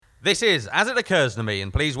This is As It Occurs to Me,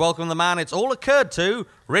 and please welcome the man it's all occurred to,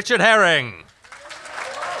 Richard Herring.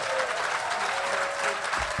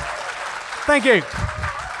 Thank you.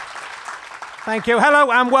 Thank you.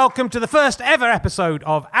 Hello and welcome to the first ever episode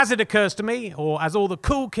of As It Occurs to Me, or as all the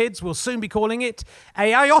cool kids will soon be calling it,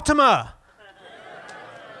 Aiotomer.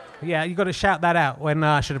 Yeah, you got to shout that out when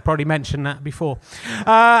I should have probably mentioned that before.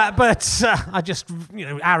 But I just,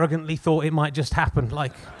 arrogantly thought it might just happen,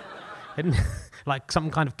 like some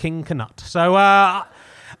kind of king canut. So I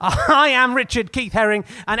am Richard Keith Herring,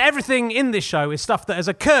 and everything in this show is stuff that has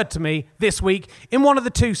occurred to me this week in one of the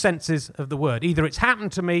two senses of the word. Either it's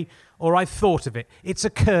happened to me or I thought of it. It's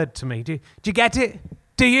occurred to me. Do you get it?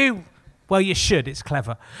 Do you? Well, you should. It's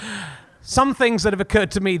clever. Some things that have occurred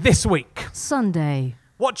to me this week. Sunday.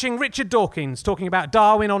 Watching Richard Dawkins talking about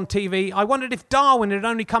Darwin on TV, I wondered if Darwin had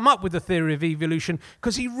only come up with the theory of evolution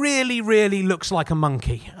because he really, really looks like a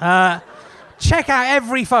monkey. Check out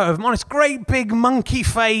every photo of him on his great big monkey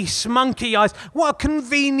face, monkey eyes. What a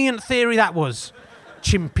convenient theory that was.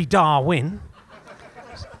 Chimpy Darwin.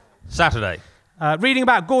 Saturday. Reading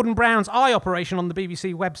about Gordon Brown's eye operation on the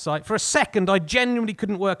BBC website, for a second I genuinely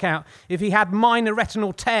couldn't work out if he had minor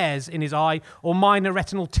retinal tears in his eye or minor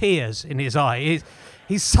retinal tears in his eye.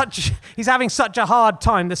 He's having such a hard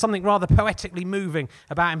time. There's something rather poetically moving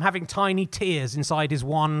about him having tiny tears inside his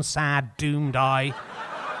one sad, doomed eye.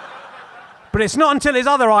 But it's not until his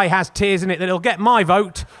other eye has tears in it that he'll get my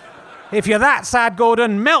vote. If you're that sad,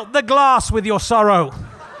 Gordon, melt the glass with your sorrow.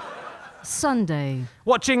 Sunday.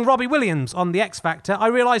 Watching Robbie Williams on The X Factor, I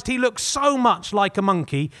realised he looks so much like a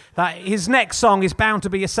monkey that his next song is bound to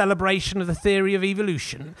be a celebration of the theory of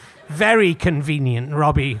evolution. Very convenient,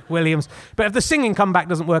 Robbie Williams. But if the singing comeback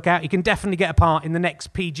doesn't work out, he can definitely get a part in the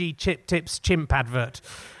next PG Chip Tips chimp advert.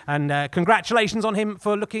 And congratulations on him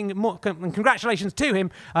for looking more. Congratulations to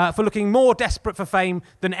him for looking more desperate for fame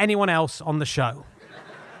than anyone else on the show.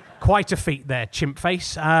 Quite a feat there, chimp face.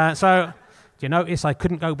 So, do you notice I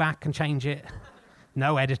couldn't go back and change it?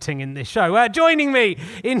 No editing in this show. Joining me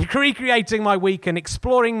in recreating my week and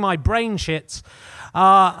exploring my brain shits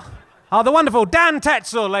are the wonderful Dan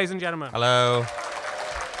Tetzel, ladies and gentlemen. Hello.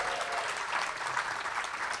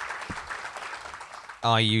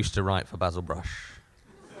 I used to write for Basil Brush.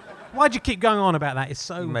 Why'd you keep going on about that? It's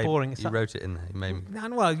so boring. You wrote it in there. You made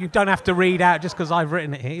me. Well, you don't have to read out just because I've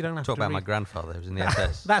written it here. You don't have Talk to about read. my grandfather who was in the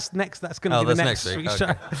SS. That's next. That's going to be the next week.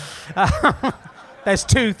 show. Okay. There's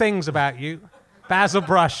two things about you: Basil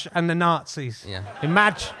Brush and the Nazis. Yeah.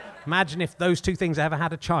 Imagine if those two things ever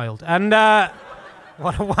had a child. And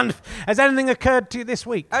what a wonderful. Has anything occurred to you this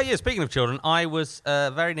week? Oh yeah. Speaking of children, I was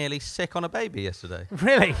very nearly sick on a baby yesterday.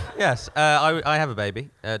 Really? Yes. I have a baby.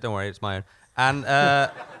 Don't worry, it's my own. And.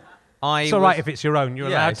 It's all right if it's your own. You're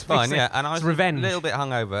allowed it's to fine, fix yeah. it. And I was revenge. a little bit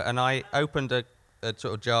hungover, and I opened a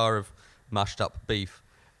sort of jar of mashed up beef,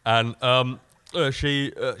 and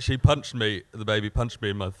she punched me. The baby punched me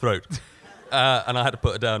in my throat, and I had to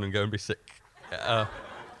put her down and go and be sick.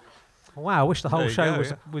 Wow, I wish the whole show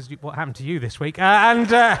go, was what happened to you this week.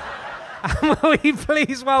 Will you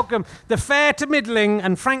please welcome the fair to middling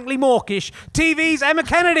and frankly mawkish TV's Emma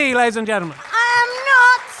Kennedy, ladies and gentlemen. I am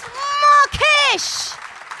not mawkish.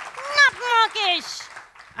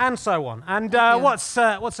 And so on. And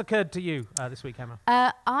what's occurred to you this week, Emma?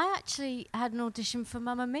 I actually had an audition for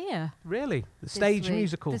Mamma Mia. Really? The this stage week.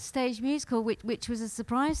 musical? The stage musical, which was a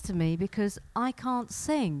surprise to me because I can't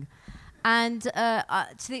sing. And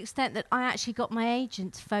to the extent that I actually got my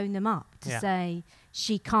agent to phone them up to say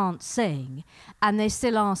she can't sing, and they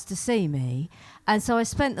still asked to see me. And so I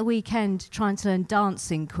spent the weekend trying to learn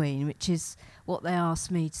Dancing Queen, which is what they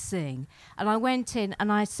asked me to sing. And I went in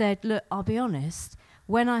and I said, look, I'll be honest,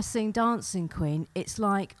 when I sing Dancing Queen, it's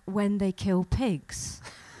like when they kill pigs.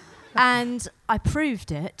 And I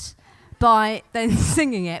proved it by then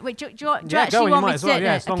singing it. Wait, do you actually want me to sing it?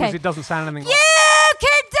 As long as it doesn't sound anything like... You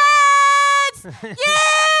can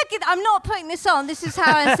dance! I'm not putting this on. This is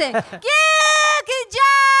how I sing. You can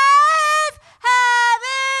jive,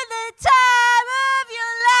 having the time of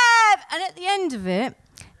your life. And at the end of it,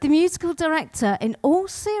 the musical director, in all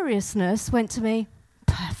seriousness, went to me,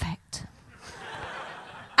 perfect.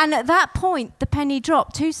 And at that point, the penny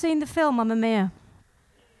dropped. Who's seen the film, Mamma Mia?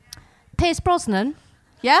 Pierce Brosnan,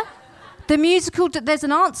 yeah? The musical, there's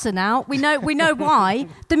an answer now. We know why.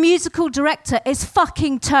 The musical director is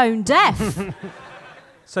fucking tone deaf.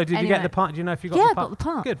 So did you get the part? Do you know if you got the part? Yeah, I got the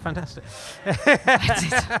part. Good, fantastic.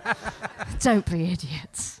 I did. Don't be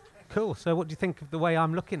idiots. Cool. So what do you think of the way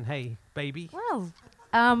I'm looking, hey, baby? Well,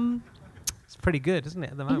 it's pretty good, isn't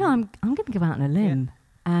it, at the moment? I'm going to go out on a limb,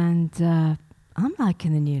 and I'm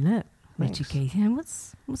liking the new look. Richard Keith. Yeah,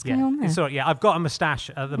 what's going on there? It's all right. Yeah, I've got a moustache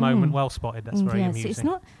at the moment. Well spotted. That's very amusing. It's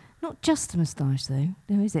not just a moustache, though.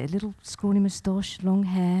 No, is it? A little scrawny moustache, long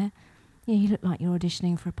hair. Yeah, you look like you're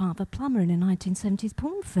auditioning for a part of a plumber in a 1970s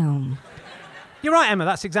porn film. You're right, Emma.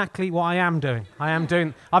 That's exactly what I am doing.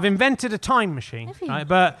 I've invented a time machine, Have you? right?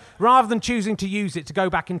 But rather than choosing to use it to go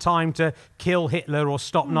back in time to kill Hitler or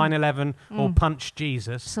stop 9/11 or punch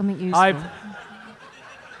Jesus, Something useful.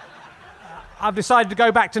 I've decided to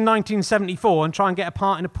go back to 1974 and try and get a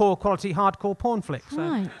part in a poor quality hardcore porn flick. So.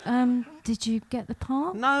 Right. Did you get the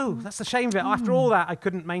part? No, that's the shame of it. After all that, I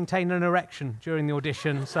couldn't maintain an erection during the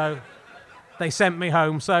audition, so they sent me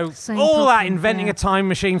home. So Same all problem, that inventing yeah. a time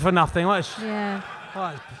machine for nothing. Yeah.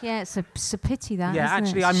 Yeah, it's a pity that. Yeah, isn't it?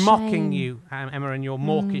 actually, It's I'm a mocking shame. you, Emma, and your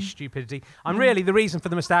mawkish stupidity. I'm really, the reason for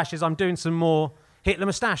the moustache is I'm doing some more Hitler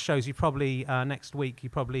moustache shows. You probably, next week,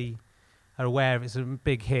 you probably are aware of. It's a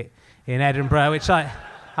big hit in Edinburgh, which I'm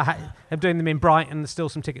doing them in Brighton. There's still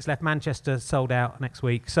some tickets left. Manchester sold out next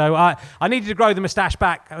week. So I needed to grow the moustache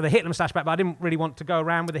back, the Hitler moustache back, but I didn't really want to go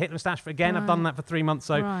around with the Hitler moustache again. I've done that for 3 months,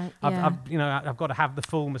 so Right, I've got to have the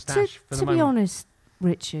full moustache for the To moment. be honest,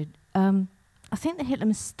 Richard, I think the Hitler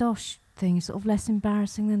moustache thing is sort of less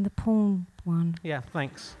embarrassing than the porn one. Yeah,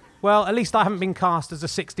 thanks. Well, at least I haven't been cast as a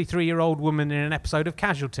 63-year-old woman in an episode of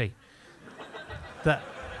Casualty that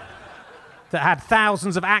had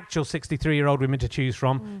thousands of actual 63-year-old women to choose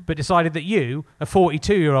from, but decided that you, a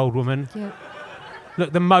 42-year-old woman,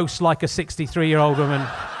 look the most like a 63-year-old woman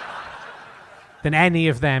than any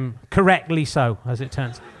of them, correctly so, as it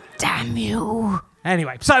turns out. Damn you!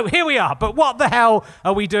 Anyway, so here we are. But what the hell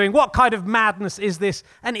are we doing? What kind of madness is this?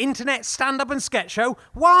 An internet stand-up and sketch show?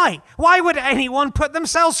 Why? Why would anyone put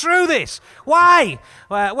themselves through this? Why?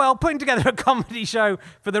 Well, putting together a comedy show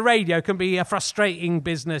for the radio can be a frustrating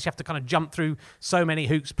business. You have to kind of jump through so many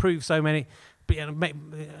hoops, prove so many,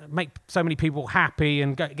 make so many people happy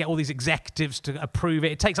and get all these executives to approve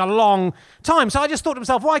it. It takes a long time. So I just thought to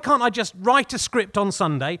myself, why can't I just write a script on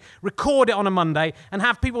Sunday, record it on a Monday, and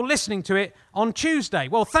have people listening to it on Tuesday?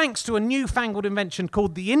 Well, thanks to a newfangled invention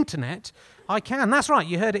called the internet, I can. That's right,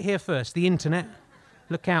 you heard it here first, the internet.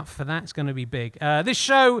 Look out for that, it's going to be big. This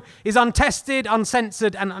show is untested,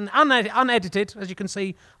 uncensored, and unedited, as you can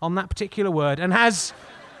see on that particular word, and has...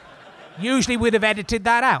 Usually we'd have edited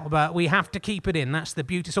that out, but we have to keep it in. That's the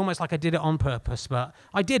beauty. It's almost like I did it on purpose, but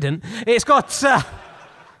I didn't. It's got,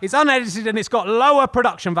 it's unedited and it's got lower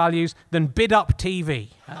production values than Bid Up TV.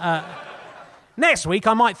 Next week,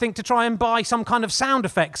 I might think to try and buy some kind of sound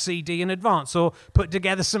effects CD in advance or put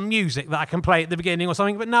together some music that I can play at the beginning or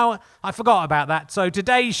something, but no, I forgot about that. So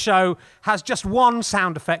today's show has just one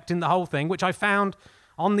sound effect in the whole thing, which I found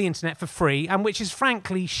on the internet for free, and which is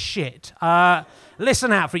frankly shit.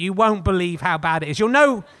 Listen out for it. You won't believe how bad it is. You'll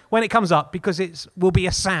know when it comes up because it will be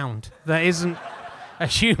a sound that isn't a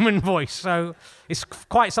human voice. So it's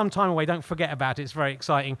quite some time away. Don't forget about it. It's very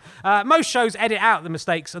exciting. Most shows edit out the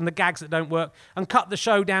mistakes and the gags that don't work and cut the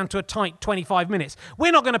show down to a tight 25 minutes.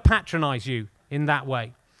 We're not going to patronise you in that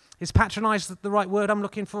way. Is patronise the right word I'm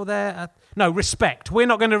looking for there? No, respect. We're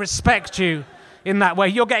not going to respect you in that way.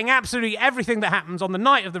 You're getting absolutely everything that happens on the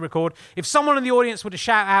night of the record. If someone in the audience were to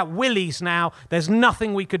shout out Willies now, there's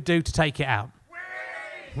nothing we could do to take it out.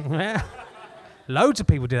 Yeah. Loads of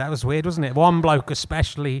people did that. It was weird, wasn't it? One bloke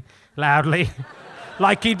especially loudly,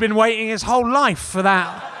 like he'd been waiting his whole life for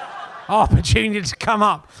that opportunity to come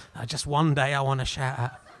up. Just one day I want to shout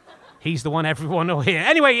out. He's the one everyone will hear.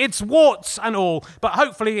 Anyway, it's warts and all, but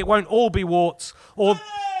hopefully it won't all be warts or...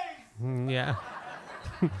 Yeah.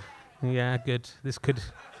 Yeah, good. This could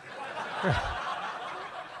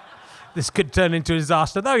turn into a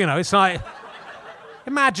disaster. Though, you know, it's like...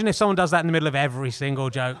 Imagine if someone does that in the middle of every single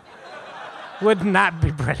joke. Wouldn't that be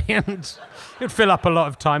brilliant? It'd fill up a lot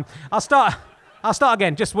of time. I'll start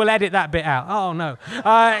again. Just we'll edit that bit out. Oh, no.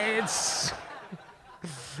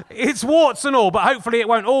 It's warts and all, but hopefully it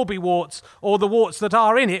won't all be warts, or the warts that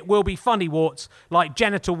are in it will be funny warts, like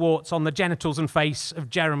genital warts on the genitals and face of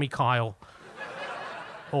Jeremy Kyle.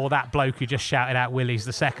 Or that bloke who just shouted out Willies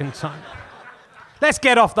the second time. Let's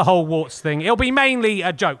get off the whole warts thing. It'll be mainly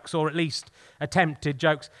jokes, or at least attempted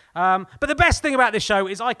jokes. But the best thing about this show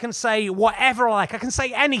is I can say whatever I like. I can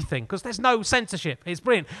say anything, because there's no censorship. It's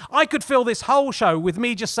brilliant. I could fill this whole show with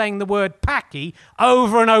me just saying the word packy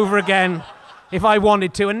over and over again if I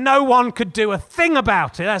wanted to, and no one could do a thing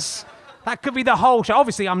about it. That could be the whole show.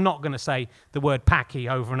 Obviously, I'm not going to say the word packy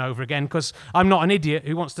over and over again, because I'm not an idiot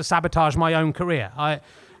who wants to sabotage my own career.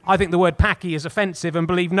 I think the word packy is offensive and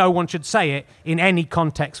believe no one should say it in any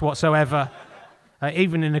context whatsoever.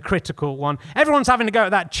 even in a critical one. Everyone's having to go at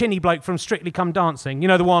that chinny bloke from Strictly Come Dancing. You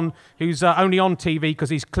know, the one who's only on TV because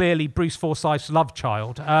he's clearly Bruce Forsyth's love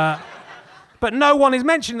child. But no one is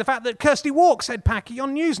mentioning the fact that Kirsty Walk said Packy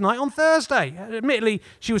on Newsnight on Thursday. Admittedly,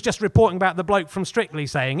 she was just reporting about the bloke from Strictly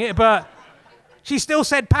saying it, but she still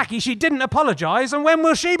said Packy. She didn't apologise. And when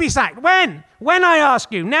will she be sacked? When? When, I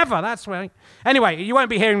ask you? Never. That's right. Anyway, you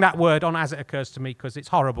won't be hearing that word on As It Occurs to Me because it's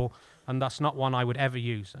horrible and thus not one I would ever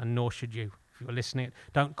use, and nor should you. If you're listening,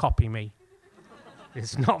 don't copy me.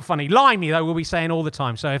 It's not funny. Limey, though, we'll be saying all the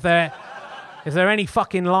time. So if there are any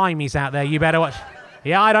fucking limeys out there, you better watch.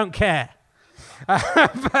 Yeah, I don't care.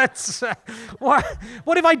 But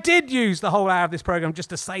what if I did use the whole hour of this programme just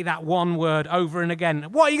to say that one word over and again?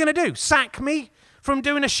 What are you going to do? Sack me from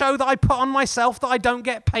doing a show that I put on myself that I don't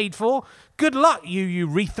get paid for? Good luck, you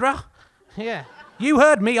urethra. Yeah. You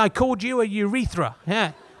heard me. I called you a urethra.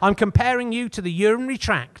 Yeah. I'm comparing you to the urinary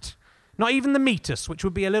tract. Not even the meatus, which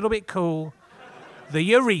would be a little bit cool. The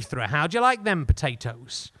urethra. How'd you like them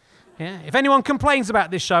potatoes? Yeah. If anyone complains about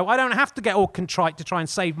this show, I don't have to get all contrite to try and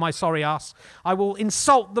save my sorry ass. I will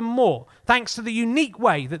insult them more, thanks to the unique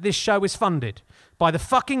way that this show is funded by the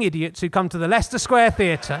fucking idiots who come to the Leicester Square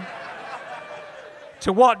Theatre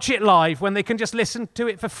to watch it live when they can just listen to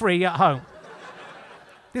it for free at home.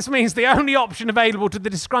 This means the only option available to the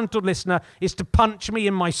disgruntled listener is to punch me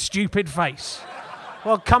in my stupid face.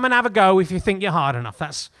 Well, come and have a go if you think you're hard enough.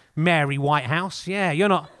 That's Mary Whitehouse. Yeah, you're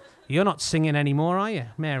not singing anymore, are you,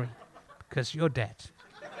 Mary? Because you're dead.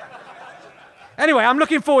 Anyway, I'm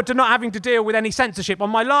looking forward to not having to deal with any censorship. On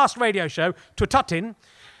my last radio show, Twatutin,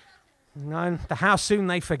 how soon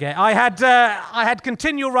they forget, I had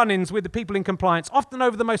continual run-ins with the people in compliance, often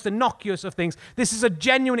over the most innocuous of things. This is a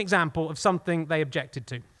genuine example of something they objected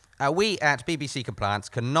to. We at BBC Compliance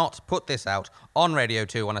cannot put this out on Radio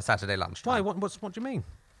 2 on a Saturday lunchtime. Why? What do you mean?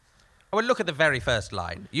 Well, look at the very first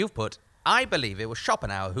line. You've put, I believe it was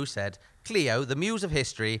Schopenhauer who said, Cleo, the muse of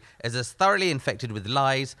history, is as thoroughly infected with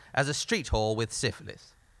lies as a street whore with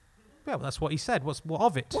syphilis. Well, that's what he said. What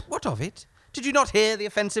of it? What of it? Did you not hear the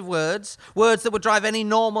offensive words? Words that would drive any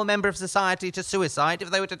normal member of society to suicide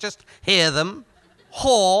if they were to just hear them?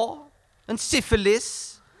 Whore and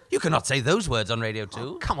syphilis. You cannot say those words on Radio 2.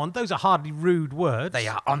 Oh, come on, those are hardly rude words. They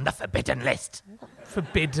are on the forbidden list.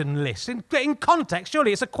 Forbidden list. In context,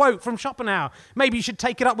 surely it's a quote from Schopenhauer. Maybe you should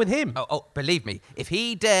take it up with him. Oh, believe me, if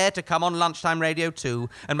he dared to come on Lunchtime Radio 2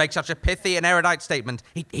 and make such a pithy and erudite statement,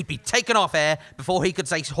 he'd be taken off air before he could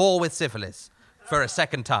say whore with syphilis for a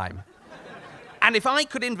second time. And if I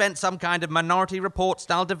could invent some kind of Minority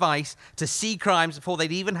Report-style device to see crimes before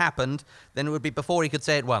they'd even happened, then it would be before he could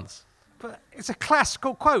say it once. But it's a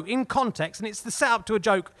classical quote in context, and it's the setup to a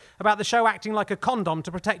joke about the show acting like a condom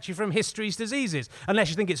to protect you from history's diseases, unless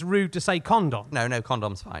you think it's rude to say condom. No,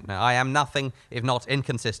 condom's fine. No, I am nothing if not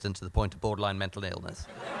inconsistent to the point of borderline mental illness.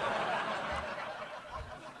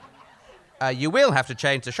 You will have to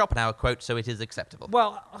change the Schopenhauer quote so it is acceptable.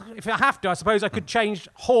 Well, if I have to, I suppose I could change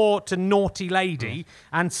whore to naughty lady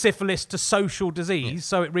and syphilis to social disease.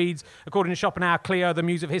 So it reads, according to Schopenhauer, Cleo, the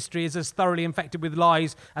muse of history, is as thoroughly infected with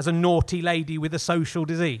lies as a naughty lady with a social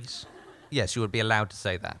disease. Yes, you would be allowed to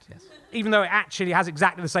say that, yes. Even though it actually has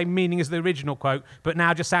exactly the same meaning as the original quote, but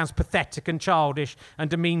now just sounds pathetic and childish and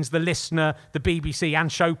demeans the listener, the BBC and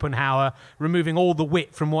Schopenhauer, removing all the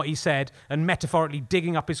wit from what he said and metaphorically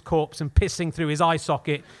digging up his corpse and pissing through his eye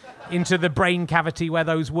socket into the brain cavity where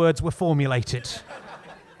those words were formulated.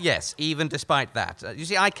 Yes, even despite that. You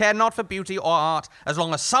see, I care not for beauty or art as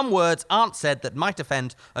long as some words aren't said that might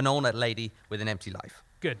offend an old lady with an empty life.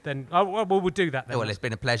 Good, then we'll do that then. Well, it's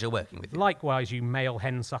been a pleasure working with you. Likewise, you male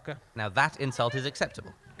hen sucker. Now that insult is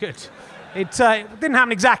acceptable. Good. It didn't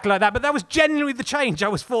happen exactly like that, but that was genuinely the change I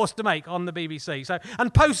was forced to make on the BBC. So,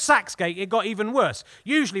 and post-Saxgate, it got even worse.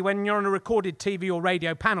 Usually when you're on a recorded TV or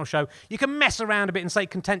radio panel show, you can mess around a bit and say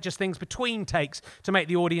contentious things between takes to make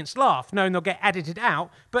the audience laugh, knowing they'll get edited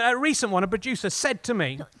out. But a recent one, a producer said to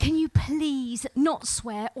me... Can you please not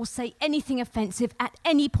swear or say anything offensive at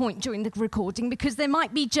any point during the recording, because there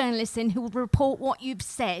might be journalists in who will report what you've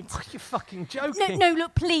said. Are you fucking joking? No,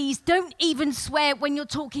 look, please, don't even swear when you're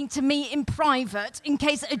talking to me in private, in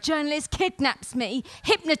case a journalist kidnaps me,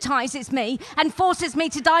 hypnotises me, and forces me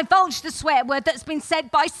to divulge the swear word that's been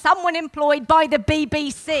said by someone employed by the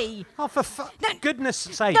BBC. Oh, for goodness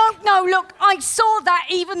sake. No, look, I saw that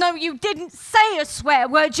even though you didn't say a swear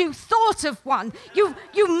word, you thought of one. You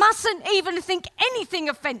mustn't even think anything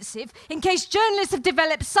offensive in case journalists have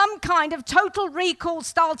developed some kind of total recall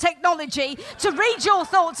style technology to read your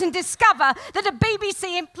thoughts and discover that a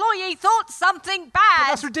BBC employee thought something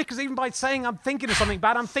bad. that's ridiculous. Even by saying I'm thinking of something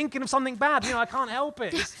bad, I'm thinking of something bad. I can't help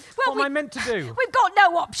it. What am I meant to do? We've got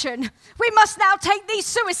no option. We must now take these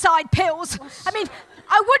suicide pills. I mean,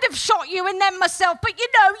 I would have shot you and then myself, but you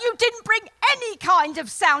didn't bring any kind of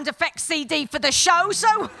sound effects CD for the show,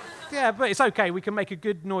 so... Yeah, but it's okay. We can make a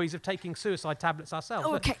good noise of taking suicide tablets ourselves.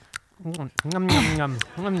 Okay.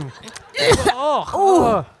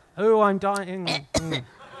 Oh, I'm dying.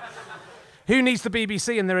 Who needs the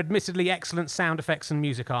BBC and their admittedly excellent sound effects and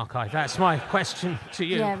music archive? That's my question to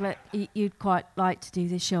you. Yeah, but you'd quite like to do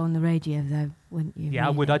this show on the radio, though, wouldn't you? Yeah, I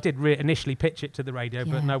would. I did initially pitch it to the radio,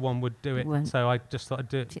 but no one would do it. So I just thought I'd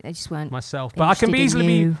do it they just weren't myself. But I can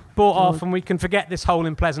easily be bought off and we can forget this whole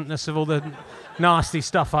unpleasantness of all the nasty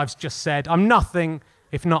stuff I've just said. I'm nothing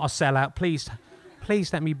if not a sellout. Please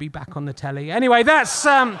let me be back on the telly. Anyway, that's...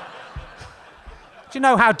 do you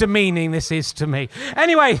know how demeaning this is to me?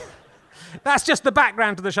 Anyway... That's just the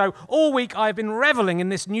background to the show. All week I've been reveling in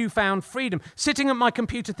this newfound freedom, sitting at my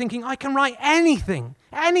computer thinking I can write anything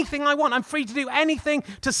I want. I'm free to do anything,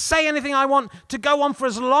 to say anything I want, to go on for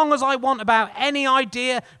as long as I want about any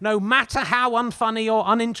idea, no matter how unfunny or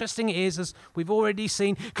uninteresting it is, as we've already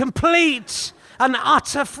seen. Complete and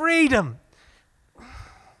utter freedom.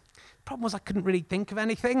 Problem was I couldn't really think of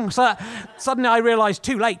anything. So suddenly I realised,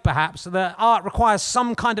 too late perhaps, that art requires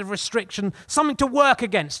some kind of restriction, something to work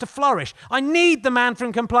against, to flourish. I need the man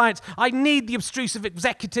from compliance. I need the obtrusive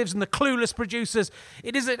executives and the clueless producers.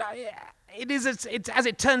 It is, as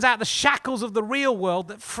it turns out, the shackles of the real world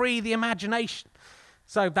that free the imagination.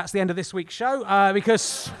 So that's the end of this week's show,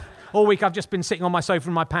 because all week I've just been sitting on my sofa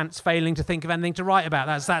in my pants, failing to think of anything to write about.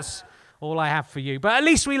 That's all I have for you. But at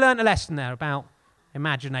least we learnt a lesson there about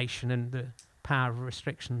imagination and the power of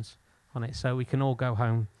restrictions on it, so we can all go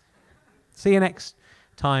home. See you next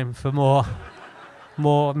time for more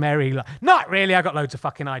merry. Not really. I got loads of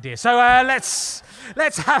fucking ideas. So let's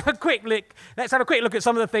have a quick look. Let's have a quick look at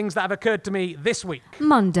some of the things that have occurred to me this week.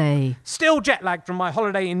 Monday. Still jet lagged from my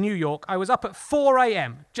holiday in New York, I was up at 4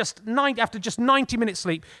 a.m. after just 90 minutes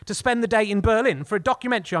sleep to spend the day in Berlin for a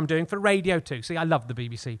documentary I'm doing for Radio 2. See, I love the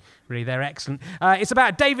BBC. Really, they're excellent. It's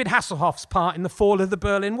about David Hasselhoff's part in the fall of the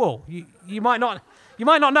Berlin Wall. You might not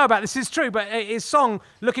know about this, it's true, but his song,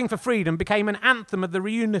 Looking for Freedom, became an anthem of the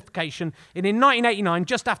reunification. And in 1989,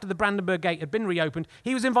 just after the Brandenburg Gate had been reopened,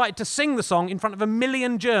 he was invited to sing the song in front of 1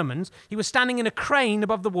 million Germans. He was standing in a crane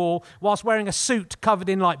above the wall whilst wearing a suit covered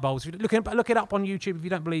in light bulbs. Look it up on YouTube if you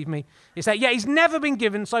don't believe me. It's that, he's never been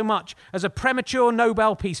given so much as a premature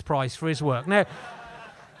Nobel Peace Prize for his work. Now,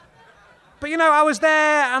 but I was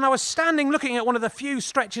there and I was standing looking at one of the few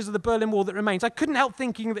stretches of the Berlin Wall that remains. I couldn't help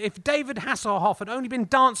thinking that if David Hasselhoff had only been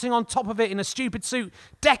dancing on top of it in a stupid suit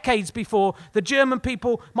decades before, the German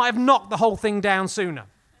people might have knocked the whole thing down sooner.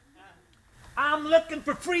 I'm looking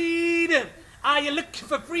for freedom. Are you looking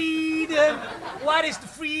for freedom? What is the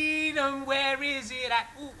freedom? Where is it at?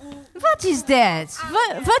 Ooh, ooh. What is that?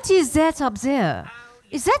 What is that up there?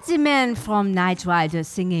 Is that the man from Knight Rider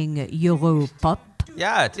singing Europop?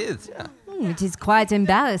 Yeah, it is, yeah. It is quite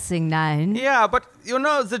embarrassing, Nine. Yeah, but,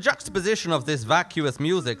 the juxtaposition of this vacuous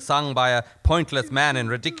music sung by a pointless man in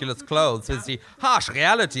ridiculous clothes with the harsh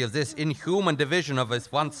reality of this inhuman division of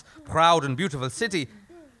his once proud and beautiful city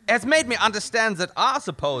has made me understand that our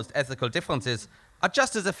supposed ethical differences are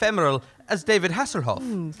just as ephemeral as David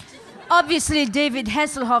Hasselhoff. Obviously, David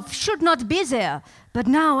Hasselhoff should not be there, but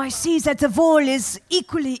now I see that the wall is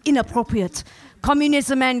equally inappropriate.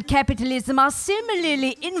 Communism and capitalism are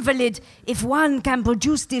similarly invalid if one can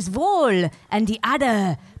produce this wall and the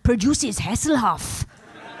other produces Hasselhoff.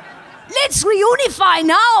 Let's reunify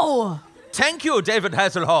now! Thank you, David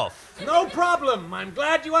Hasselhoff. No problem. I'm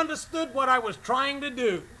glad you understood what I was trying to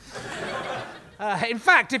do. In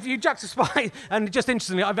fact, if you juxtapose, and just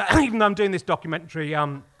interestingly, even though I'm doing this documentary,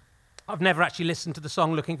 I've never actually listened to the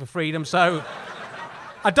song Looking for Freedom, so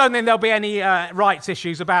I don't think there'll be any rights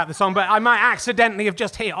issues about the song, but I might accidentally have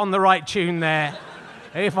just hit on the right tune there.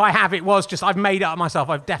 If I have, it was just, I've made it up myself.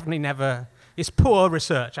 I've definitely never... It's poor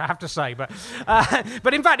research, I have to say. But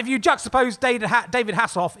in fact, if you juxtapose David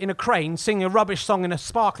Hasselhoff in a crane singing a rubbish song in a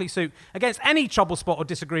sparkly suit against any trouble spot or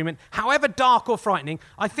disagreement, however dark or frightening,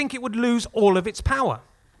 I think it would lose all of its power.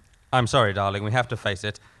 I'm sorry, darling, we have to face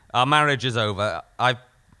it. Our marriage is over.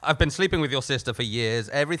 I've been sleeping with your sister for years.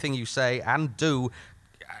 Everything you say and do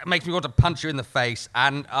makes me want to punch you in the face,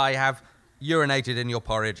 and I have urinated in your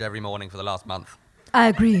porridge every morning for the last month. I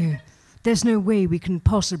agree. There's no way we can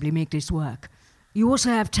possibly make this work. You also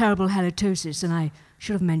have terrible halitosis, and I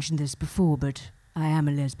should have mentioned this before, but I am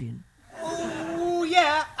a lesbian. Oh,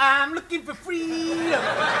 yeah, I'm looking for freedom.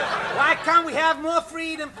 Why can't we have more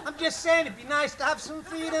freedom? I'm just saying it'd be nice to have some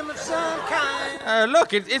freedom of some kind.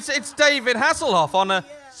 Look, it's David Hasselhoff on a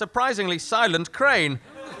surprisingly silent crane,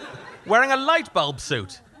 wearing a light bulb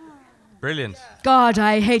suit. Brilliant. God,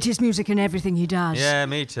 I hate his music and everything he does. Yeah,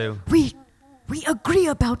 me too. We agree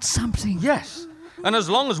about something. Yes. And as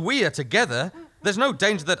long as we are together, there's no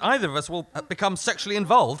danger that either of us will become sexually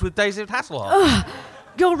involved with David Hasselhoff.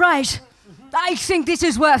 You're right. I think this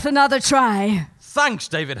is worth another try. Thanks,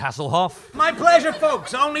 David Hasselhoff. My pleasure,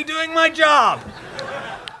 folks. Only doing my job.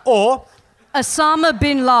 Or... Osama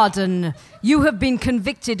bin Laden, you have been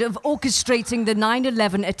convicted of orchestrating the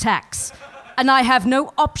 9/11 attacks, and I have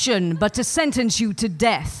no option but to sentence you to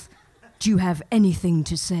death. Do you have anything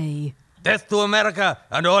to say? Death to America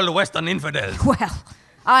and all the Western infidels. Well,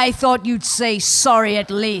 I thought you'd say sorry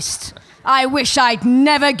at least. I wish I'd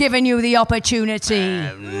never given you the opportunity.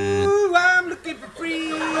 Ooh, I'm looking for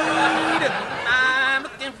freedom. I'm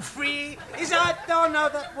looking for free. No,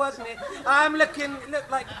 that wasn't it. It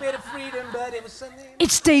looked like a bit of freedom, but it was something.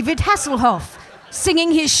 It's David Hasselhoff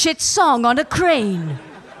singing his shit song on a crane.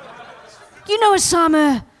 You know,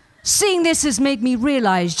 Osama, seeing this has made me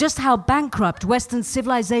realize just how bankrupt Western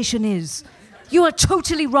civilization is. You are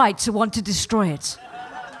totally right to want to destroy it.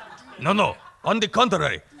 No. On the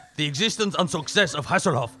contrary, the existence and success of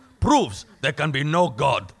Hasselhoff proves there can be no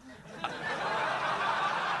God.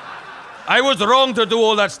 I was wrong to do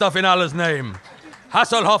all that stuff in Allah's name.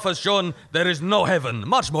 Hasselhoff has shown there is no heaven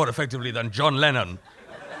much more effectively than John Lennon.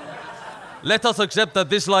 Let us accept that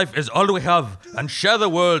this life is all we have and share the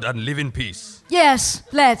world and live in peace. Yes,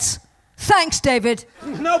 let's. Thanks, David.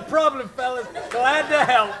 No problem, fellas. Glad to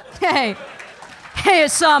help. Hey,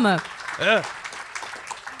 Osama. Yeah.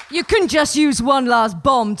 You couldn't just use one last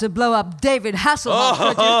bomb to blow up David Hasselhoff,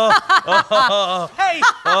 could you? Hey, you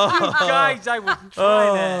guys, I was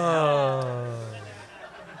trying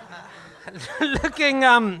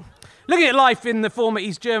Looking at life in the former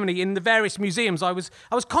East Germany in the various museums, I was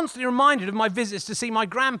constantly reminded of my visits to see my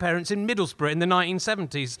grandparents in Middlesbrough in the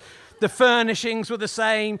 1970s. The furnishings were the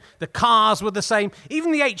same, the cars were the same.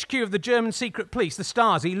 Even the HQ of the German secret police, the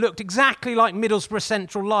Stasi, looked exactly like Middlesbrough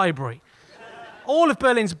Central Library. All of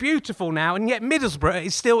Berlin's beautiful now, and yet Middlesbrough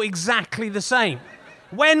is still exactly the same.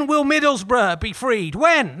 When will Middlesbrough be freed?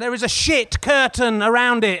 When? There is a shit curtain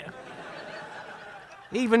around it.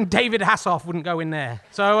 Even David Hasselhoff wouldn't go in there.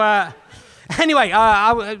 So, anyway,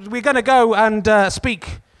 we're going to go and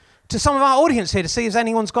speak to some of our audience here to see if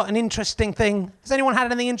anyone's got an interesting thing. Has anyone had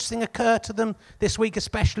anything interesting occur to them this week,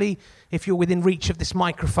 especially if you're within reach of this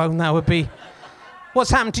microphone? That would be... What's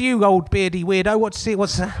happened to you, old beardy weirdo?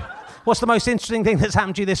 What's the most interesting thing that's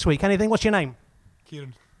happened to you this week? Anything? What's your name?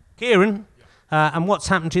 Kieran. Kieran? And what's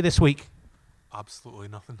happened to you this week? Absolutely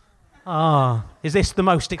nothing. Is this the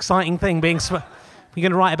most exciting thing you're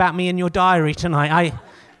going to write about me in your diary tonight?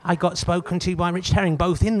 I got spoken to by Rich Herring,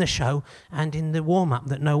 both in the show and in the warm-up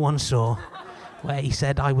that no one saw, where he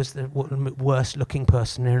said I was the worst-looking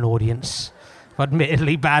person in an audience.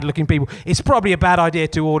 Admittedly bad-looking people. It's probably a bad idea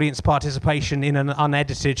to audience participation in an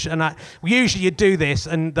unedited... And usually you do this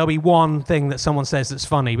and there'll be one thing that someone says that's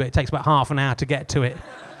funny, but it takes about half an hour to get to it.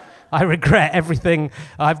 I regret everything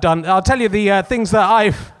I've done. I'll tell you the things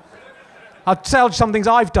that I'll tell you some things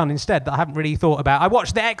I've done instead that I haven't really thought about. I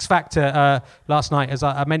watched The X Factor last night, as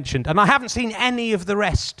I mentioned, and I haven't seen any of the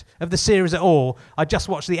rest of the series at all. I just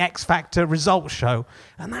watched the X Factor results show,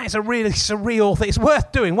 and that is a really surreal thing. It's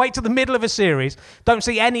worth doing. Wait till the middle of a series, don't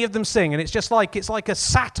see any of them sing, and it's like a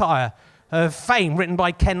satire of Fame written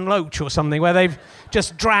by Ken Loach or something, where they've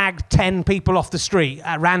just dragged 10 people off the street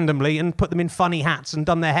randomly and put them in funny hats and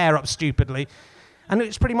done their hair up stupidly. And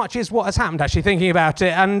it pretty much is what has happened, actually, thinking about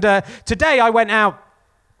it. And today I went out,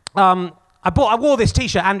 I wore this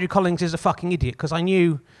T-shirt, Andrew Collins is a fucking idiot, because I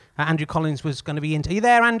knew Andrew Collins was going to be into... Are you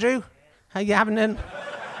there, Andrew? Are you having an...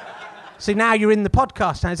 So now you're in the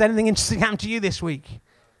podcast. Now, has anything interesting happened to you this week?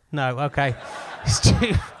 No, okay.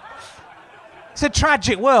 It's a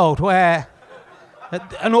tragic world where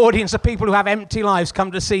an audience of people who have empty lives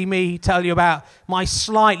come to see me tell you about my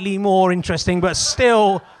slightly more interesting but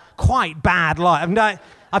still... quite bad life. I mean,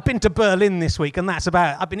 I've been to Berlin this week, and that's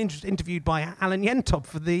about... I've been interviewed by Alan Yentop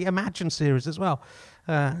for the Imagine series as well,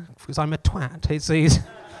 because I'm a twat.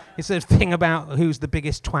 It's a thing about who's the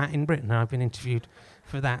biggest twat in Britain. I've been interviewed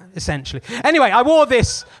for that, essentially. Anyway, I wore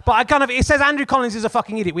this, but it says Andrew Collins is a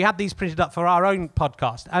fucking idiot. We had these printed up for our own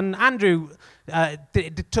podcast, and Andrew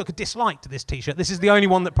took a dislike to this T-shirt. This is the only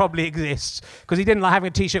one that probably exists, because he didn't like having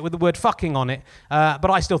a T-shirt with the word fucking on it,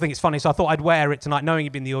 but I still think it's funny, so I thought I'd wear it tonight, knowing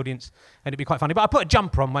he'd be in the audience, and it'd be quite funny. But I put a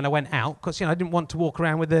jumper on when I went out, because I didn't want to walk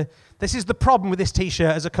around with this is the problem with this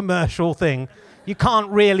T-shirt as a commercial thing. You can't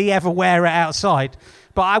really ever wear it outside.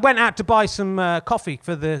 But I went out to buy some coffee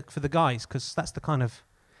for the guys, because that's the kind of...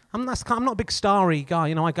 I'm not a big starry guy,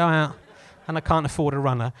 I go out and I can't afford a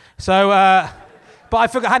runner. So, but I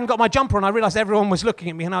hadn't got my jumper on. I realised everyone was looking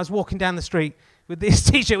at me, and I was walking down the street with this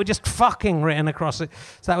T-shirt with just fucking written across it.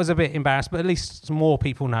 So that was a bit embarrassed, but at least some more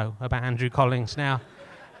people know about Andrew Collins now.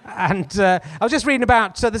 And I was just reading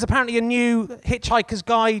about, there's apparently a new Hitchhiker's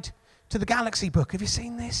Guide to the Galaxy book. Have you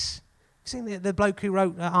seen this? Have you seen the bloke who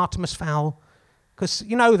wrote Artemis Fowl? Because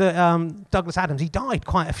you know that Douglas Adams, he died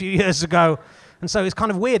quite a few years ago. And so it's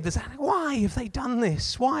kind of weird. Why have they done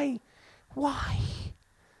this? Why?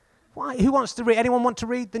 Who wants to read? Anyone want to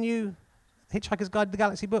read the new Hitchhiker's Guide to the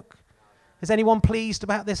Galaxy book? Is anyone pleased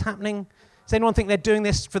about this happening? Does anyone think they're doing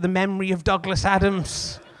this for the memory of Douglas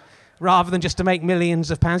Adams rather than just to make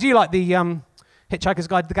millions of pounds? You like the Hitchhiker's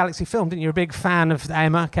Guide to the Galaxy film, didn't you? You're a big fan of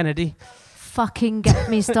Emma Kennedy. Fucking get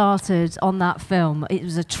me started on that film. It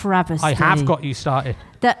was a travesty. I have got you started.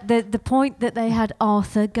 The point that they had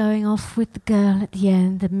Arthur going off with the girl at the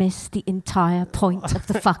end, they missed the entire point of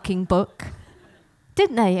the fucking book.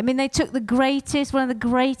 Didn't they? I mean, they took one of the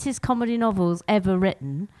greatest comedy novels ever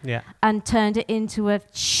written, and turned it into a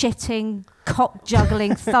shitting,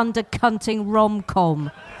 cock-juggling, thunder-cunting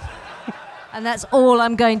rom-com. And that's all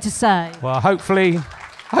I'm going to say. Well, hopefully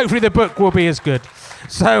the book will be as good.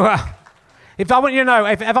 So... if I want you to know,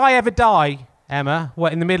 if I ever die, Emma,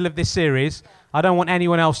 in the middle of this series, I don't want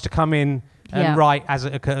anyone else to come in and write as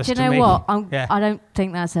it occurs to me. Do you know what? I don't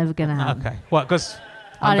think that's ever going to happen. Okay. Well, because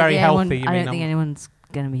I'm very healthy. I don't think anyone's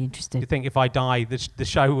going to be interested. You think if I die, the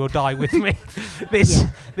show will die with me?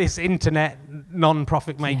 This internet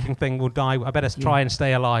non-profit making thing will die. I better try and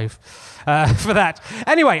stay alive for that.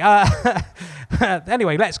 Anyway,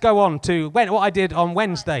 let's go on to what I did on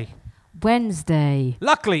Wednesday.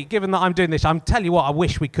 Luckily, given that I'm doing this, I'm telling you what, I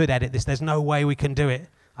wish we could edit this. There's no way we can do it.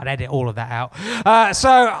 I'd edit all of that out.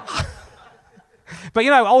 But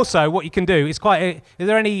also what you can do is are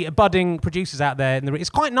there any budding producers out there?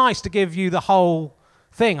 It's quite nice to give you the whole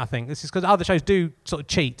thing, I think. This is because other shows do sort of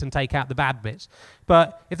cheat and take out the bad bits.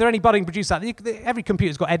 But if there are any budding producers out there, every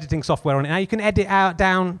computer's got editing software on it now. You can edit out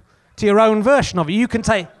down to your own version of it. You can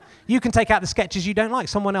take out the sketches you don't like.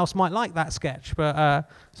 Someone else might like that sketch, but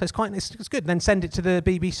so it's good. Then send it to the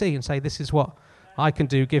BBC and say, "This is what I can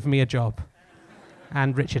do. Give me a job,"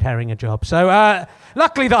 and Richard Herring a job. So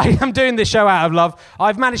luckily that I am doing this show out of love,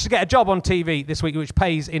 I've managed to get a job on TV this week, which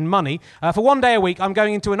pays in money. For one day a week, I'm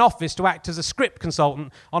going into an office to act as a script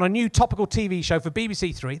consultant on a new topical TV show for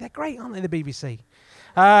BBC Three. They're great, aren't they? The BBC.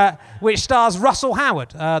 Which stars Russell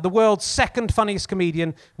Howard, the world's second funniest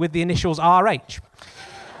comedian with the initials RH.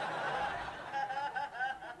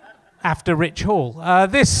 After Rich Hall.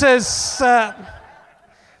 This has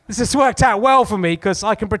worked out well for me because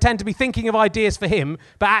I can pretend to be thinking of ideas for him,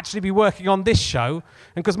 but actually be working on this show.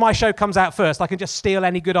 And because my show comes out first, I can just steal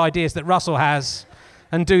any good ideas that Russell has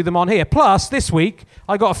and do them on here. Plus, this week,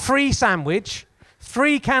 I got a free sandwich,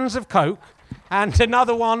 3 cans of Coke, and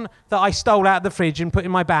another one that I stole out of the fridge and put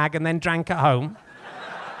in my bag and then drank at home.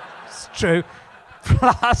 It's true.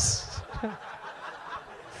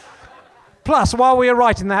 Plus, while we were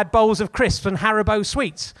writing, they had bowls of crisps and Haribo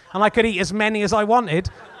sweets, and I could eat as many as I wanted,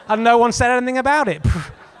 and no one said anything about it.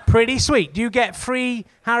 Pretty sweet. Do you get free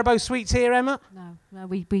Haribo sweets here, Emma? No,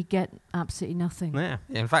 we get absolutely nothing. Yeah.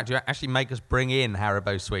 In fact, you actually make us bring in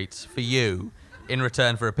Haribo sweets for you in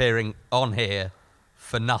return for appearing on here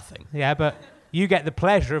for nothing. Yeah, but you get the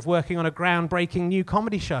pleasure of working on a groundbreaking new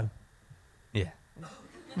comedy show. Yeah.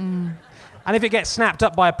 And if it gets snapped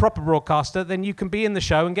up by a proper broadcaster, then you can be in the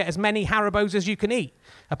show and get as many Haribos as you can eat,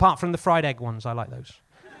 apart from the fried egg ones. I like those.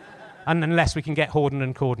 And unless we can get Horden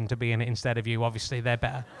and Corden to be in it instead of you, obviously they're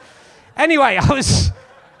better. Anyway,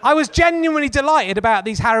 I was genuinely delighted about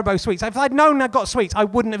these Haribo sweets. If I'd known I got sweets, I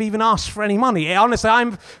wouldn't have even asked for any money. Honestly,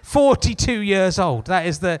 I'm 42 years old.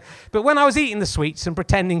 But when I was eating the sweets and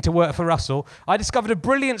pretending to work for Russell, I discovered a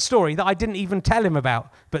brilliant story that I didn't even tell him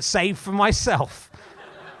about, but saved for myself.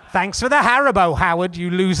 Thanks for the Haribo, Howard, you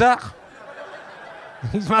loser.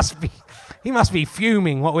 He must be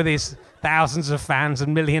fuming, what with his thousands of fans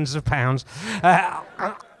and millions of pounds.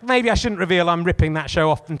 Maybe I shouldn't reveal I'm ripping that show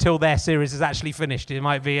off until their series is actually finished. It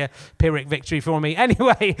might be a Pyrrhic victory for me.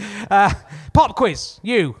 Anyway, pop quiz.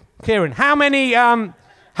 You, Kieran, how many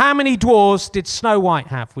How many dwarves did Snow White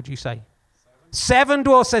have, would you say? 7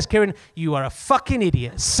 dwarves, says Kieran. You are a fucking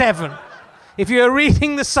idiot. 7. If you were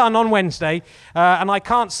reading The Sun on Wednesday, and I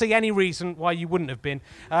can't see any reason why you wouldn't have been,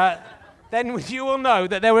 then you will know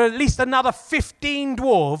that there were at least another 15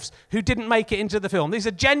 dwarves who didn't make it into the film. These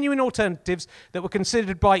are genuine alternatives that were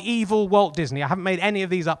considered by evil Walt Disney. I haven't made any of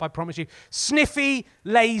these up, I promise you. Sniffy,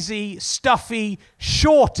 Lazy, Stuffy,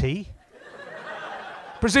 Shorty,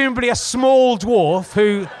 presumably a small dwarf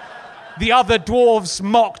who the other dwarves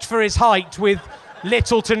mocked for his height with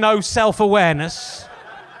little to no self-awareness.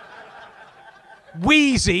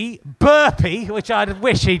 Wheezy, Burpy, which I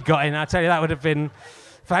wish he'd got in. I tell you, that would have been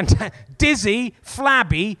fantastic. Dizzy,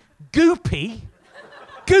 Flabby, Goopy.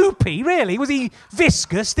 Goopy, really? Was he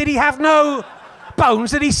viscous? Did he have no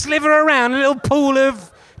bones? Did he sliver around a little pool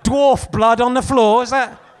of dwarf blood on the floor? Is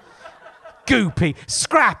that Goopy?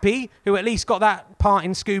 Scrappy, who at least got that part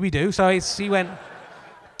in Scooby-Doo, so he went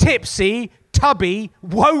Tipsy, Tubby,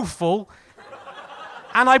 Woeful,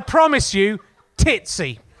 and I promise you,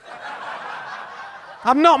 Titsy.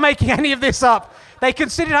 I'm not making any of this up. They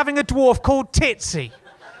considered having a dwarf called Titsy.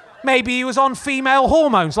 Maybe he was on female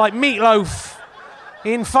hormones, like Meatloaf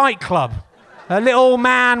in Fight Club. A little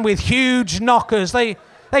man with huge knockers. They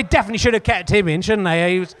definitely should have kept him in, shouldn't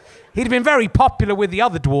they? He'd have been very popular with the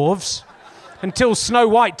other dwarves until Snow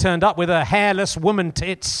White turned up with her hairless woman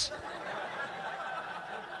tits.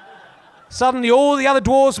 Suddenly all the other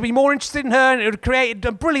dwarves would be more interested in her, and it would have created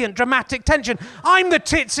a brilliant dramatic tension. I'm the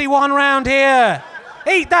titsy one round here.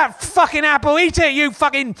 Eat that fucking apple, eat it, you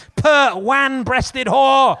fucking pert, wan-breasted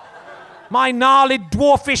whore. My gnarly,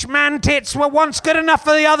 dwarfish man-tits were once good enough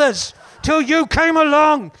for the others, till you came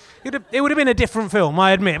along. It would have been a different film,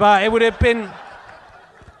 I admit, but it would have been...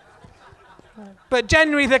 But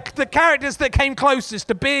generally, the characters that came closest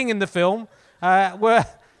to being in the film were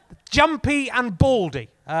Jumpy and Baldy.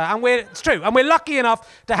 It's true, and we're lucky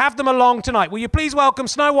enough to have them along tonight. Will you please welcome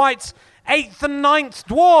Snow White's 8th and 9th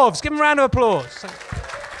dwarves? Give them a round of applause.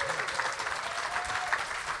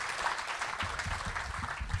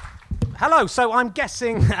 Hello, so I'm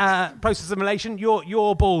guessing, process of elimination,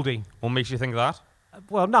 you're Baldy. What makes you think that?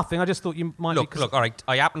 Well, nothing, I just thought you might be... Look, all right,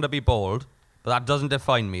 I happen to be bald, but that doesn't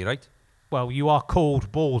define me, right? Well, you are called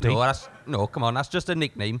Baldy. No, come on, that's just a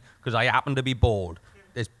nickname, because I happen to be bald.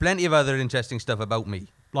 There's plenty of other interesting stuff about me.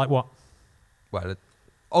 Like what? Well,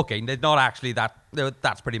 okay, not actually that.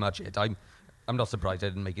 That's pretty much it. I'm not surprised I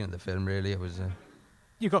didn't make it in the film, really. It was...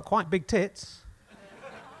 You got quite big tits.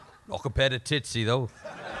 Not compared to Titsy, though.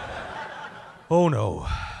 Oh, no.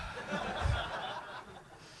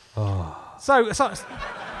 Oh. So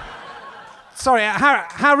sorry,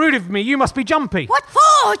 how rude of me. You must be Jumpy. What?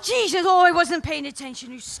 Oh, Jesus. Oh, I wasn't paying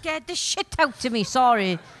attention. You scared the shit out of me.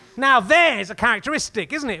 Sorry. Now, there's a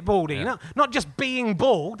characteristic, isn't it, Baldy? Yeah. Not just being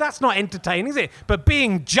bald, that's not entertaining, is it? But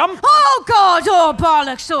being Jumpy. Oh, God. Oh,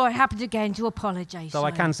 bollocks. Oh, I happened again to apologise. So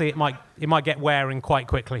I can see it might get wearing quite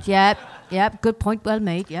quickly. Yep. Good point. Well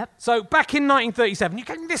made. Yep. So back in 1937, you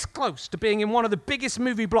came this close to being in one of the biggest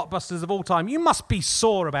movie blockbusters of all time. You must be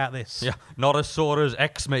sore about this. Yeah, not as sore as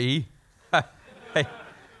X-Me. Hey,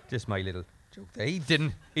 just my little joke there. He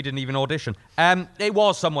didn't even audition. It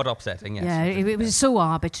was somewhat upsetting, yes. Yeah, it was so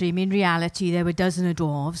arbitrary. I mean, in reality, there were a dozen of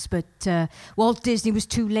dwarves, but Walt Disney was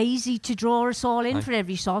too lazy to draw us all in for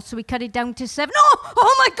every shot, so we cut it down to 7.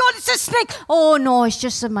 Oh my God, it's a snake! Oh no, it's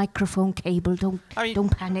just a microphone cable. Don't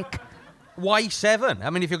panic. Why 7? I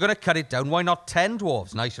mean, if you're going to cut it down, why not 10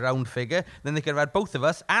 dwarves? Nice round figure. Then they could have had both of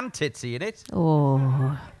us and Titsy in it.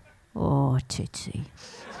 Oh, Titsy.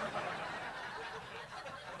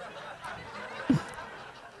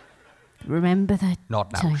 Remember that?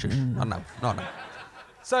 Not now, time? shush. Not now.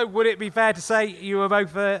 So would it be fair to say you were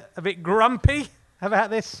both a bit grumpy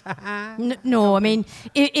about this? No, I mean,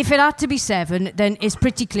 if it had to be 7, then it's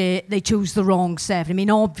pretty clear they chose the wrong 7. I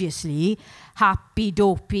mean, obviously, Happy,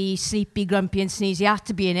 Dopey, Sleepy, Grumpy and Sneezy had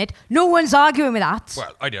to be in it. No one's arguing with that.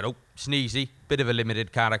 Well, I don't know. Sneezy, bit of a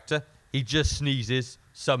limited character. He just sneezes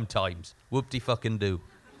sometimes. Whoop-de-fucking-do.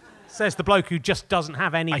 Says the bloke who just doesn't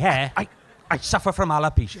have any hair. I suffer from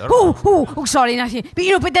alopecia. Oh, sorry, nothing.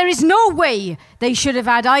 But there is no way they should have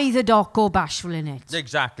had either Doc or Bashful in it.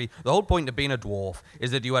 Exactly. The whole point of being a dwarf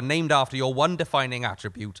is that you are named after your one defining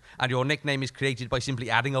attribute, and your nickname is created by simply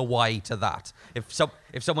adding a Y to that. If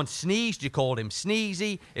someone sneezed, you called him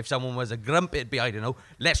Sneezy. If someone was a grump, it'd be, I don't know,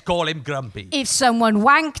 let's call him Grumpy. If someone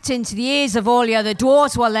wanked into the ears of all the other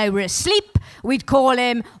dwarves while they were asleep, we'd call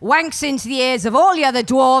him Wanks into the ears of all the other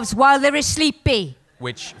dwarves while they're asleepy.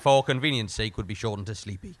 Which, for convenience sake, would be shortened to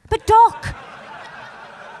Sleepy. But Doc,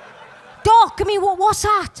 Doc, I mean, what's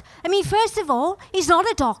that? I mean, first of all, he's not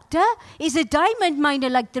a doctor. He's a diamond miner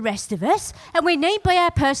like the rest of us. And we're named by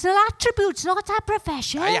our personal attributes, not our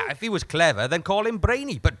profession. Yeah, if he was clever, then call him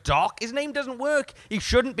Brainy. But Doc, his name doesn't work. He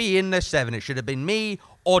shouldn't be in the 7. It should have been me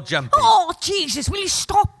or Jumpy. Oh, Jesus, will you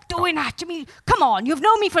stop doing that? I mean, come on, you've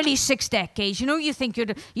known me for at least 6 decades. You know, you think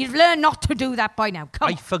you've learned not to do that by now. Come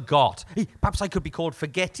I on. forgot. Perhaps I could be called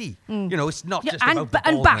Forgetty. You know, it's not just and, about the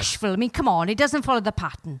and baldness. bashful. I mean, come on, it doesn't follow the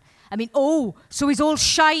pattern. I mean, oh, so he's all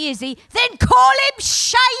shy, is he? Then call him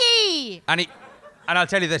Shyy! And I'll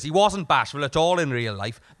tell you this, he wasn't bashful at all in real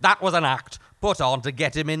life. That was an act put on to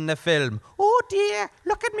get him in the film. Oh dear,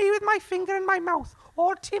 look at me with my finger in my mouth.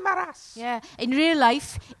 All timorous. Yeah, in real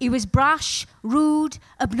life, he was brash, rude,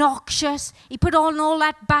 obnoxious. He put on all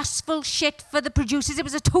that bashful shit for the producers. It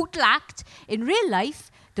was a total act. In real life,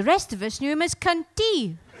 the rest of us knew him as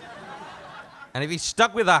Cunty. And if he's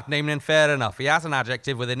stuck with that name, then fair enough. He has an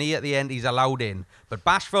adjective with an E at the end, he's allowed in. But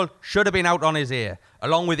bashful should have been out on his ear,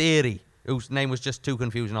 along with Eerie, whose name was just too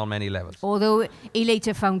confusing on many levels. Although he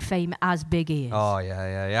later found fame as Big Ears. Oh,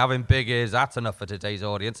 yeah. Having big ears, that's enough for today's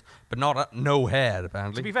audience. But not no hair, To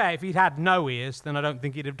apparently. be fair, if he'd had no ears, then I don't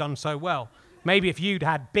think he'd have done so well. Maybe if you'd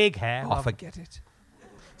had big hair. Oh, forget it.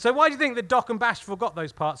 So why do you think that Doc and Bashful got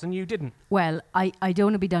those parts and you didn't? Well, I don't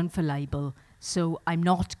want to be done for libel, so I'm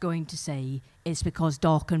not going to say it's because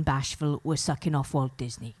Doc and Bashful were sucking off Walt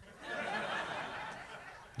Disney.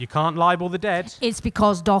 You can't libel the dead. It's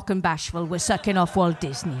because Doc and Bashful were sucking off Walt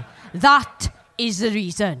Disney. That is the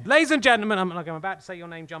reason. Ladies and gentlemen, I'm about to say your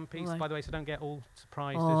name, Jumpy, Right. by the way, so don't get all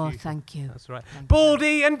surprised Oh, as you. thank you. That's right.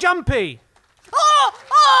 Baldy and Jumpy.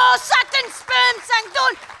 Oh, Saturn sperm sang,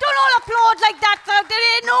 don't all applaud like that.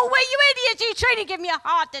 There ain't no way, you idiot. You're trying to give me a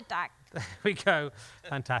heart attack. There we go.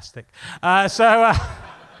 Fantastic.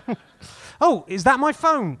 Oh, is that my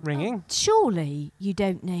phone ringing? Surely you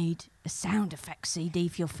don't need a sound effects CD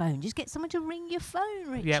for your phone. Just get someone to ring your phone,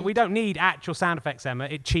 Richard. Yeah, we don't need actual sound effects, Emma.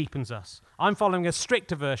 It cheapens us. I'm following a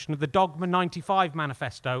stricter version of the Dogma 95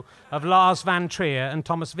 manifesto of Lars van Trier and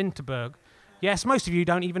Thomas Vinterberg. Yes, most of you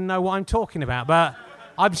don't even know what I'm talking about, but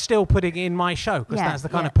I'm still putting it in my show because Yeah, that's the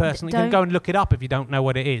kind yeah. of person you can Don't- go and look it up if you don't know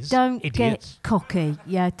what it is. Don't idiots. get cocky.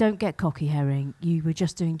 Yeah, don't get cocky, Herring. You were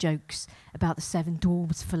just doing jokes about the 7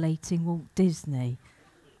 dwarves filleting Walt Disney.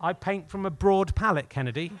 I paint from a broad palette,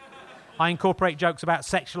 Kennedy. I incorporate jokes about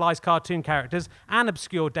sexualised cartoon characters and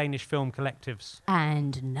obscure Danish film collectives.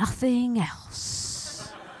 And nothing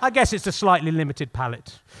else. I guess it's a slightly limited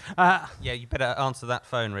palette. Yeah, you better answer that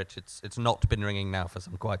phone, Rich. It's not been ringing now for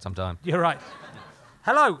quite some time. You're right.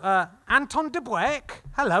 Hello, Anton de Boeck.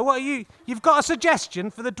 Hello, what are you? You've got a suggestion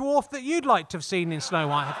for the dwarf that you'd like to have seen in Snow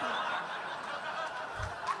White.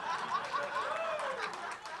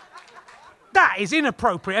 That is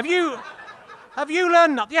inappropriate. Have you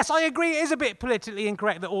learned nothing? Yes, I agree. It is a bit politically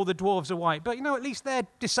incorrect that all the dwarves are white, but at least they're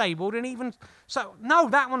disabled, and even so, no,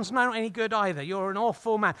 that one's not any good either. You're an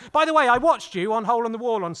awful man. By the way, I watched you on Hole in the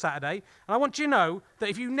Wall on Saturday, and I want you to know that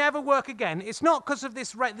if you never work again, it's not because of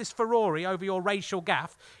this furore over your racial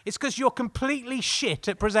gaffe. It's because you're completely shit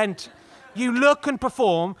at present. You look and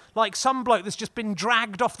perform like some bloke that's just been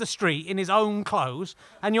dragged off the street in his own clothes,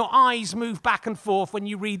 and your eyes move back and forth when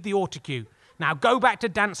you read the autocue. Now go back to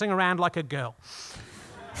dancing around like a girl.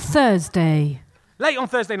 Thursday. Late on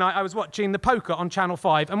Thursday night, I was watching the poker on Channel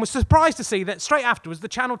 5 and was surprised to see that straight afterwards, the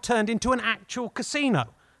channel turned into an actual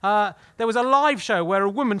casino. There was a live show where a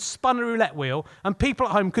woman spun a roulette wheel and people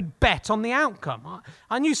at home could bet on the outcome.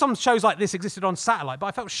 I knew some shows like this existed on satellite, but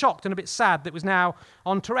I felt shocked and a bit sad that it was now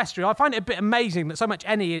on terrestrial. I find it a bit amazing that so much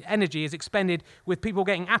energy is expended with people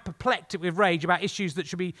getting apoplectic with rage about issues that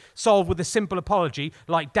should be solved with a simple apology,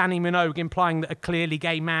 like Danny Minogue implying that a clearly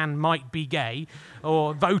gay man might be gay,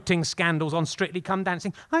 or voting scandals on Strictly Come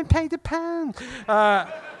Dancing. I paid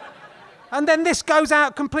 £1. And then this goes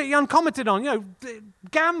out completely uncommented on.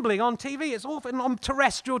 Gambling on TV, it's awful, and on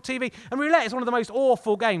terrestrial TV. And roulette is one of the most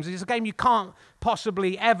awful games. It's a game you can't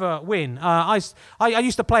possibly ever win. I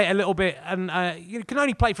used to play it a little bit, and you can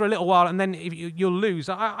only play for a little while, and then you'll lose.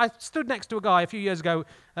 I stood next to a guy a few years ago,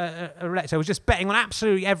 a roulette who was just betting on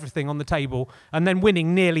absolutely everything on the table, and then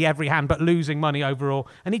winning nearly every hand, but losing money overall.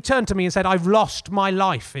 And he turned to me and said, "I've lost my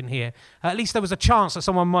life in here." At least there was a chance that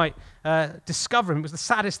someone might discover him. It was the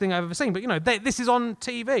saddest thing I've ever seen. But, this is on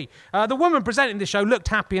TV. The woman presenting this show looked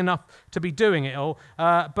happy enough to be doing it all,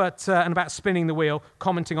 and about spinning the wheel,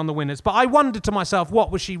 commenting on the winners. But I wondered to myself, what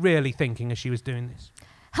was she really thinking as she was doing this?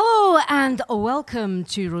 Hello and welcome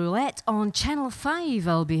to Roulette on Channel 5.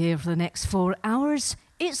 I'll be here for the next 4 hours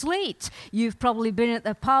it's late. You've probably been at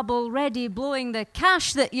the pub already blowing the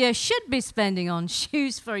cash that you should be spending on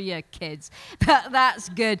shoes for your kids. But that's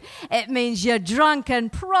good. It means you're drunk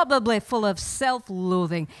and probably full of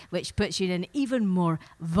self-loathing, which puts you in an even more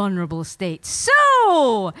vulnerable state.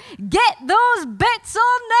 So, get those bits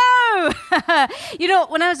on now! You know,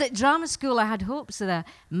 when I was at drama school, I had hopes that I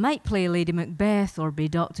might play Lady Macbeth or be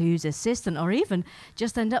Doctor Who's assistant or even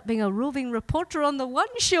just end up being a roving reporter on the One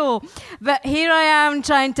Show. But here I am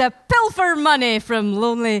trying to pilfer money from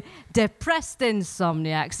lonely, depressed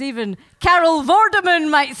insomniacs. Even Carol Vorderman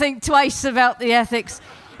might think twice about the ethics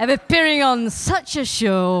of appearing on such a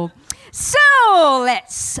show. So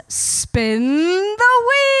let's spin the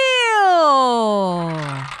wheel.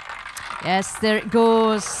 Yes, there it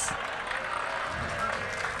goes.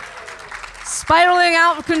 Spiraling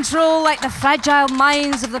out of control like the fragile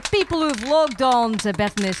minds of the people who've logged on to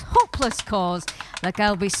Bethany's hopeless cause, like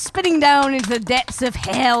I'll be spinning down into the depths of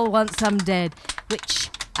hell once I'm dead, which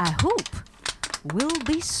I hope will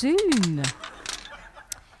be soon.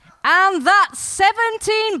 And that's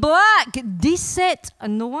 17 black,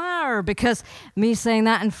 17 noir, because me saying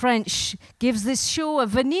that in French gives this show a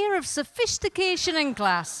veneer of sophistication and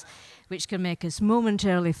class, which can make us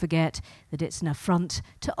momentarily forget that it's an affront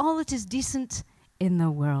to all that is decent in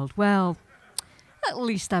the world. Well, at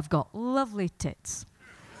least I've got lovely tits.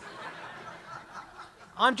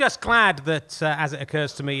 I'm just glad that, as it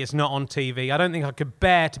occurs to me, it's not on TV. I don't think I could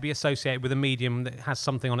bear to be associated with a medium that has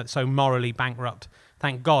something on it so morally bankrupt.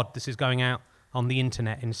 Thank God this is going out on the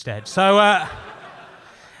internet instead. So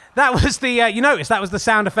that was the, you notice that was the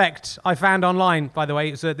sound effect I found online, by the way.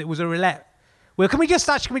 It was a roulette. Well, can we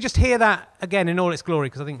just hear that again in all its glory?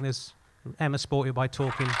 Because I think there's Emma sported by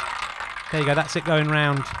talking. There you go, that's it going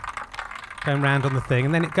round on the thing.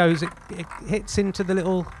 And then it goes, it hits into the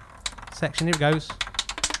little section. Here it goes.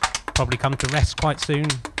 Probably come to rest quite soon.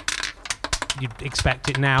 You'd expect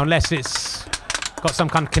it now, unless it's got some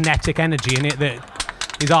kind of kinetic energy in it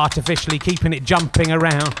that is artificially keeping it jumping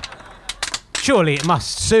around. Surely it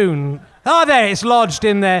must soon. Oh, there, it's lodged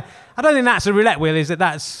in there. I don't think that's a roulette wheel, is it?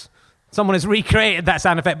 That's... Someone has recreated that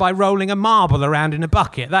sound effect by rolling a marble around in a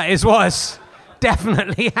bucket. That is what has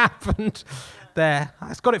definitely happened there.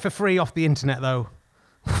 It's got it for free off the internet, though.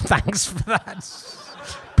 Thanks for that.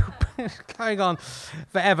 Going on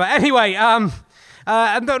forever. Anyway, and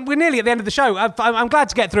we're nearly at the end of the show. I'm glad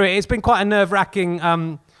to get through it. It's been quite a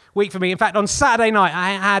nerve-wracking week for me. In fact, on Saturday night, I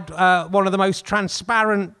had one of the most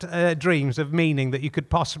transparent dreams of meaning that you could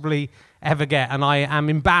possibly ever get, and I am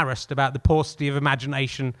embarrassed about the paucity of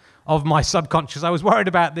imagination of my subconscious. I was worried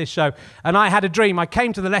about this show, and I had a dream. I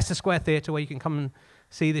came to the Leicester Square Theatre, where you can come and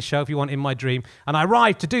see this show if you want in my dream, and I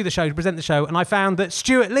arrived to do the show, to present the show, and I found that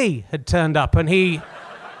Stuart Lee had turned up, and he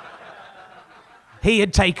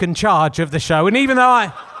had taken charge of the show. And even though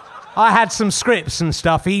I had some scripts and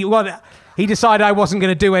stuff, he decided I wasn't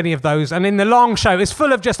going to do any of those. And in the long show, it's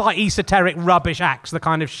full of just like esoteric rubbish acts, the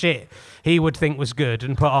kind of shit he would think was good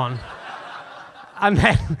and put on. And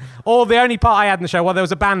then the only part I had in the show, there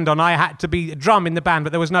was a band on, I had to be a drum in the band,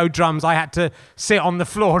 but there was no drums. I had to sit on the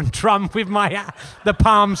floor and drum with the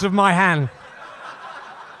palms of my hand.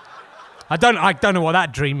 I don't know what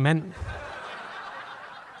that dream meant.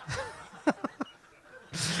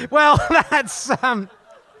 Well, that's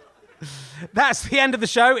the end of the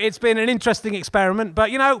show. It's been an interesting experiment, but,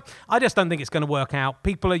 I just don't think it's going to work out.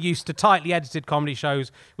 People are used to tightly edited comedy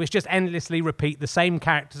shows which just endlessly repeat the same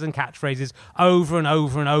characters and catchphrases over and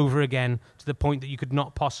over and over again to the point that you could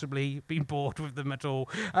not possibly be bored with them at all.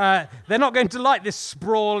 They're not going to like this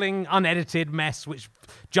sprawling, unedited mess which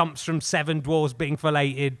jumps from Seven Dwarfs being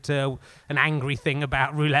filleted to an angry thing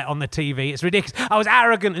about roulette on the TV. It's ridiculous. I was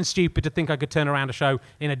arrogant and stupid to think I could turn around a show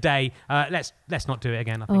in a day. Let's not do it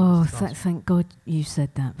again, I think. Oh, thank God you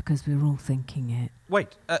said that, because we were all thinking it.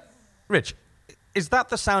 Wait, Rich, is that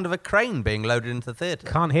the sound of a crane being loaded into the theatre?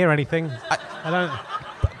 Can't hear anything. I don't...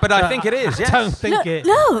 But I think it is, yes. I don't think it...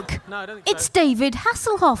 Look! No, I don't think it's so. David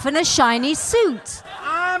Hasselhoff in a shiny suit.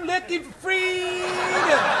 I'm looking for freedom.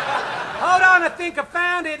 Hold on, I think I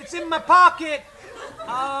found it. It's in my pocket.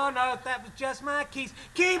 Oh, no, that was just my keys.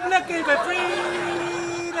 Keep looking for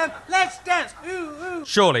freedom. Let's dance. Ooh, ooh.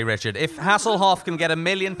 Surely, Richard, if Hasselhoff can get 1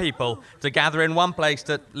 million people to gather in one place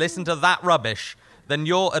to listen to that rubbish, then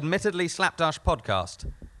your admittedly slapdash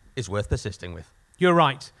podcast is worth persisting with. You're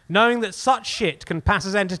right. Knowing that such shit can pass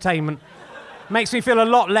as entertainment makes me feel a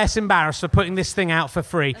lot less embarrassed for putting this thing out for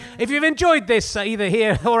free. If you've enjoyed this, either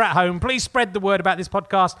here or at home, please spread the word about this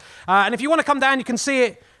podcast. And if you want to come down, you can see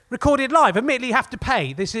it recorded live. Admittedly, you have to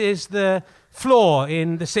pay. This is the flaw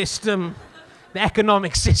in the system the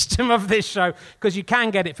economic system of this show, because you can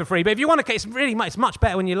get it for free. But if you want to, it's much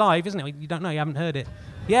better when you're live, isn't it? You don't know, you haven't heard it.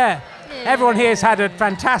 Yeah. Everyone here has had a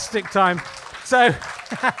fantastic time. So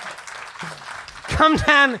come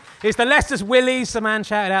down. It's the Leicester's Willies. The man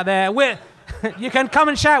shouted out there. You can come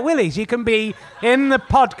and shout Willies. You can be in the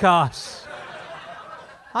podcast.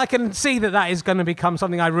 I can see that is going to become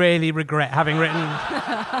something I really regret having written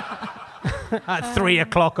at 3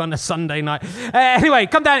 o'clock on a Sunday night. Anyway,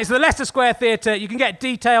 come down. It's the Leicester Square Theatre. You can get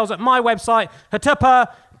details at my website,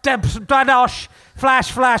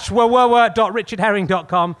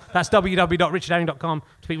 hatupa-richardherring.com. That's www.richardherring.com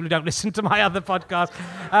to people who don't listen to my other podcast.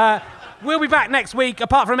 We'll be back next week.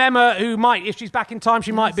 Apart from Emma, who might, if she's back in time,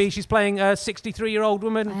 she's playing a 63-year-old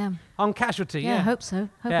woman on Casualty. Yeah, I hope so.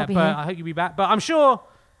 I hope you'll be back. But I'm sure,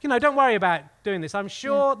 don't worry about doing this. I'm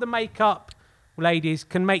sure the makeup ladies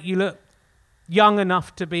can make you look young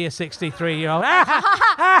enough to be a 63-year-old.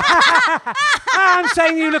 I'm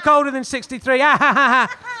saying you look older than 63.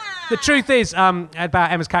 The truth is,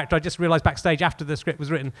 about Emma's character, I just realised backstage after the script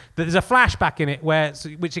was written that there's a flashback in it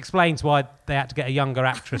which explains why they had to get a younger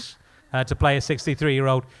actress to play a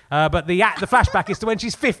 63-year-old. But the flashback is to when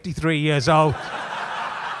she's 53 years old.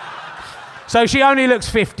 So she only looks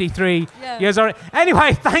 53 years old.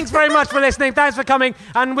 Anyway, thanks very much for listening. Thanks for coming.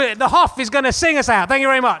 And the Hoff is going to sing us out. Thank you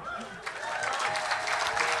very much.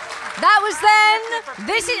 That was then.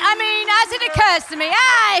 As it occurs to me,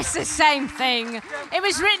 it's the same thing. It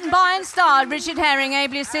was written by and starred Richard Herring,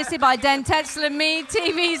 ably assisted by Den Tetzel and me,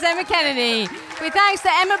 TV's Emma Kennedy. With thanks to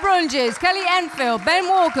Emma Brunges, Kelly Enfield, Ben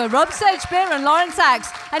Walker, Rob Sedgbeer and Lawrence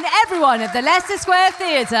Axe, and everyone at the Leicester Square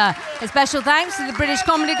Theatre. A special thanks to the British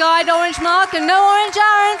Comedy Guide, Orange Mark, and No Orange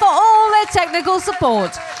Aaron for all their technical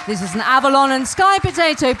support. This is an Avalon and Sky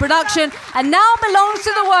Potato production, and now belongs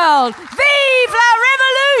to the world. Vive la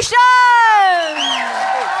Revolution!